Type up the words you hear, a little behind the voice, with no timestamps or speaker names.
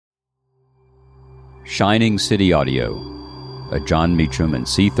Shining City Audio, a John Meacham and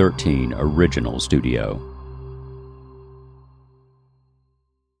C13 original studio.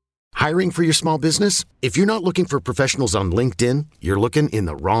 Hiring for your small business? If you're not looking for professionals on LinkedIn, you're looking in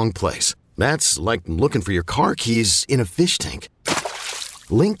the wrong place. That's like looking for your car keys in a fish tank.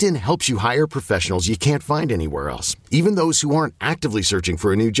 LinkedIn helps you hire professionals you can't find anywhere else, even those who aren't actively searching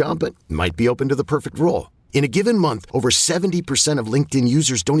for a new job but might be open to the perfect role. In a given month, over 70% of LinkedIn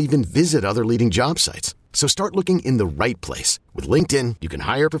users don't even visit other leading job sites. So start looking in the right place. With LinkedIn, you can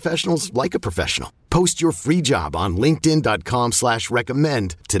hire professionals like a professional. Post your free job on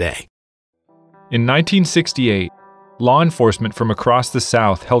linkedin.com/recommend today. In 1968, law enforcement from across the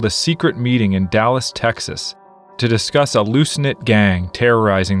South held a secret meeting in Dallas, Texas, to discuss a loose-knit gang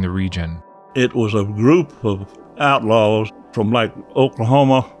terrorizing the region. It was a group of outlaws from like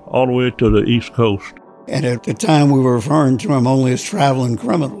Oklahoma all the way to the East Coast. And at the time, we were referring to them only as traveling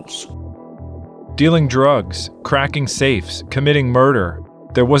criminals. Dealing drugs, cracking safes, committing murder,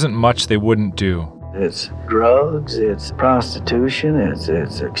 there wasn't much they wouldn't do. It's drugs, it's prostitution, it's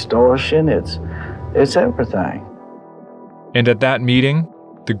extortion, it's everything. And at that meeting,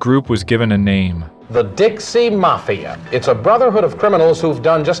 the group was given a name. The Dixie Mafia. It's a brotherhood of criminals who've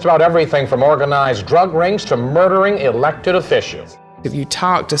done just about everything from organized drug rings to murdering elected officials. If you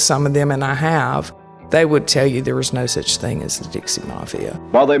talk to some of them, and I have, they would tell you there was no such thing as the Dixie Mafia.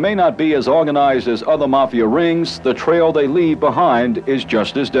 While they may not be as organized as other mafia rings, the trail they leave behind is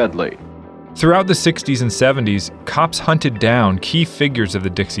just as deadly. Throughout the 60s and 70s, cops hunted down key figures of the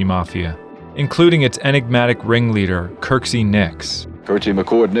Dixie Mafia, including its enigmatic ringleader, Kirksey Nix. Kirksey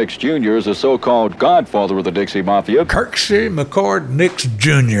McCord Nix Jr. is a so-called godfather of the Dixie Mafia. Kirksey McCord Nix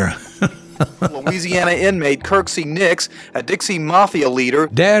Jr. Louisiana inmate Kirksey Nix, a Dixie Mafia leader.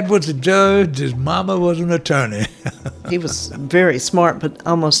 Dad was a judge, his mama was an attorney. He was very smart, but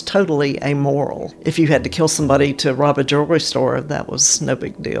almost totally amoral. If you had to kill somebody to rob a jewelry store, that was no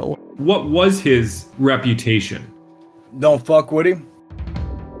big deal. What was his reputation? Don't fuck with him.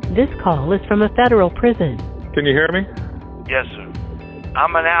 This call is from a federal prison. Can you hear me? Yes, sir.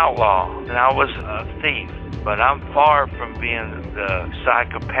 I'm an outlaw, and I was a thief, but I'm far from being the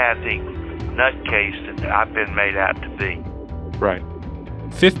psychopathic nutcase that I've been made out to be. Right.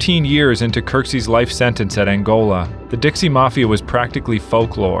 15 years into Kirksey's life sentence at Angola, the Dixie Mafia was practically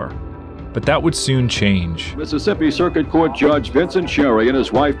folklore. But that would soon change. Mississippi Circuit Court Judge Vincent Sherry and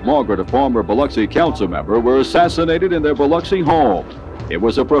his wife Margaret, a former Biloxi council member, were assassinated in their Biloxi home. It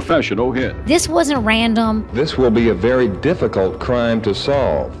was a professional hit. This wasn't random. This will be a very difficult crime to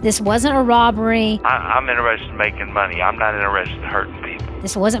solve. This wasn't a robbery. I'm interested in making money. I'm not interested in hurting people.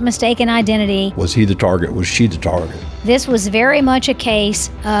 This wasn't mistaken identity. Was he the target? Was she the target? This was very much a case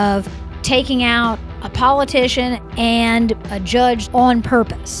of taking out a politician and a judge on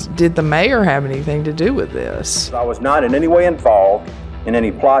purpose. Did the mayor have anything to do with this? I was not in any way involved in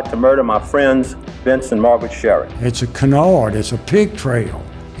any plot to murder my friends, Vince and Margaret Sherry. It's a canard, it's a pig trail.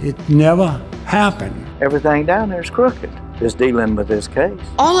 It never happened. Everything down there is crooked, just dealing with this case.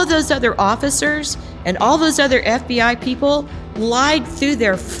 All of those other officers and all those other FBI people lied through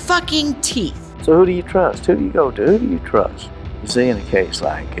their fucking teeth. So who do you trust? Who do you go to? Who do you trust? You see, in a case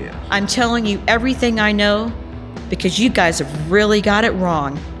like this. I'm telling you everything I know because you guys have really got it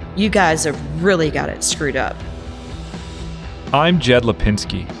wrong. You guys have really got it screwed up. I'm Jed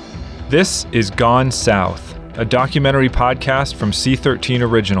Lipinski. This is Gone South, a documentary podcast from C13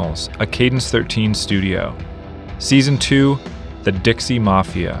 Originals, a Cadence 13 studio. Season 2, The Dixie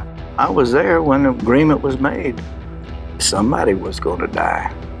Mafia. I was there when the agreement was made. Somebody was going to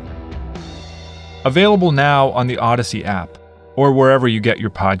die. Available now on the Odyssey app or wherever you get your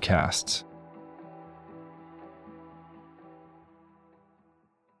podcasts.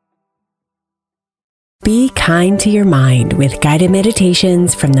 Be kind to your mind with guided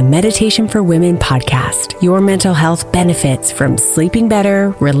meditations from the Meditation for Women podcast. Your mental health benefits from sleeping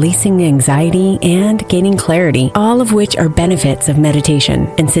better, releasing anxiety, and gaining clarity, all of which are benefits of meditation.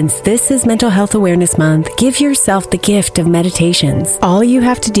 And since this is Mental Health Awareness Month, give yourself the gift of meditations. All you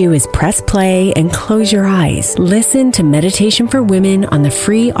have to do is press play and close your eyes. Listen to Meditation for Women on the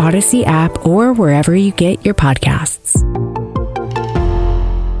free Odyssey app or wherever you get your podcasts.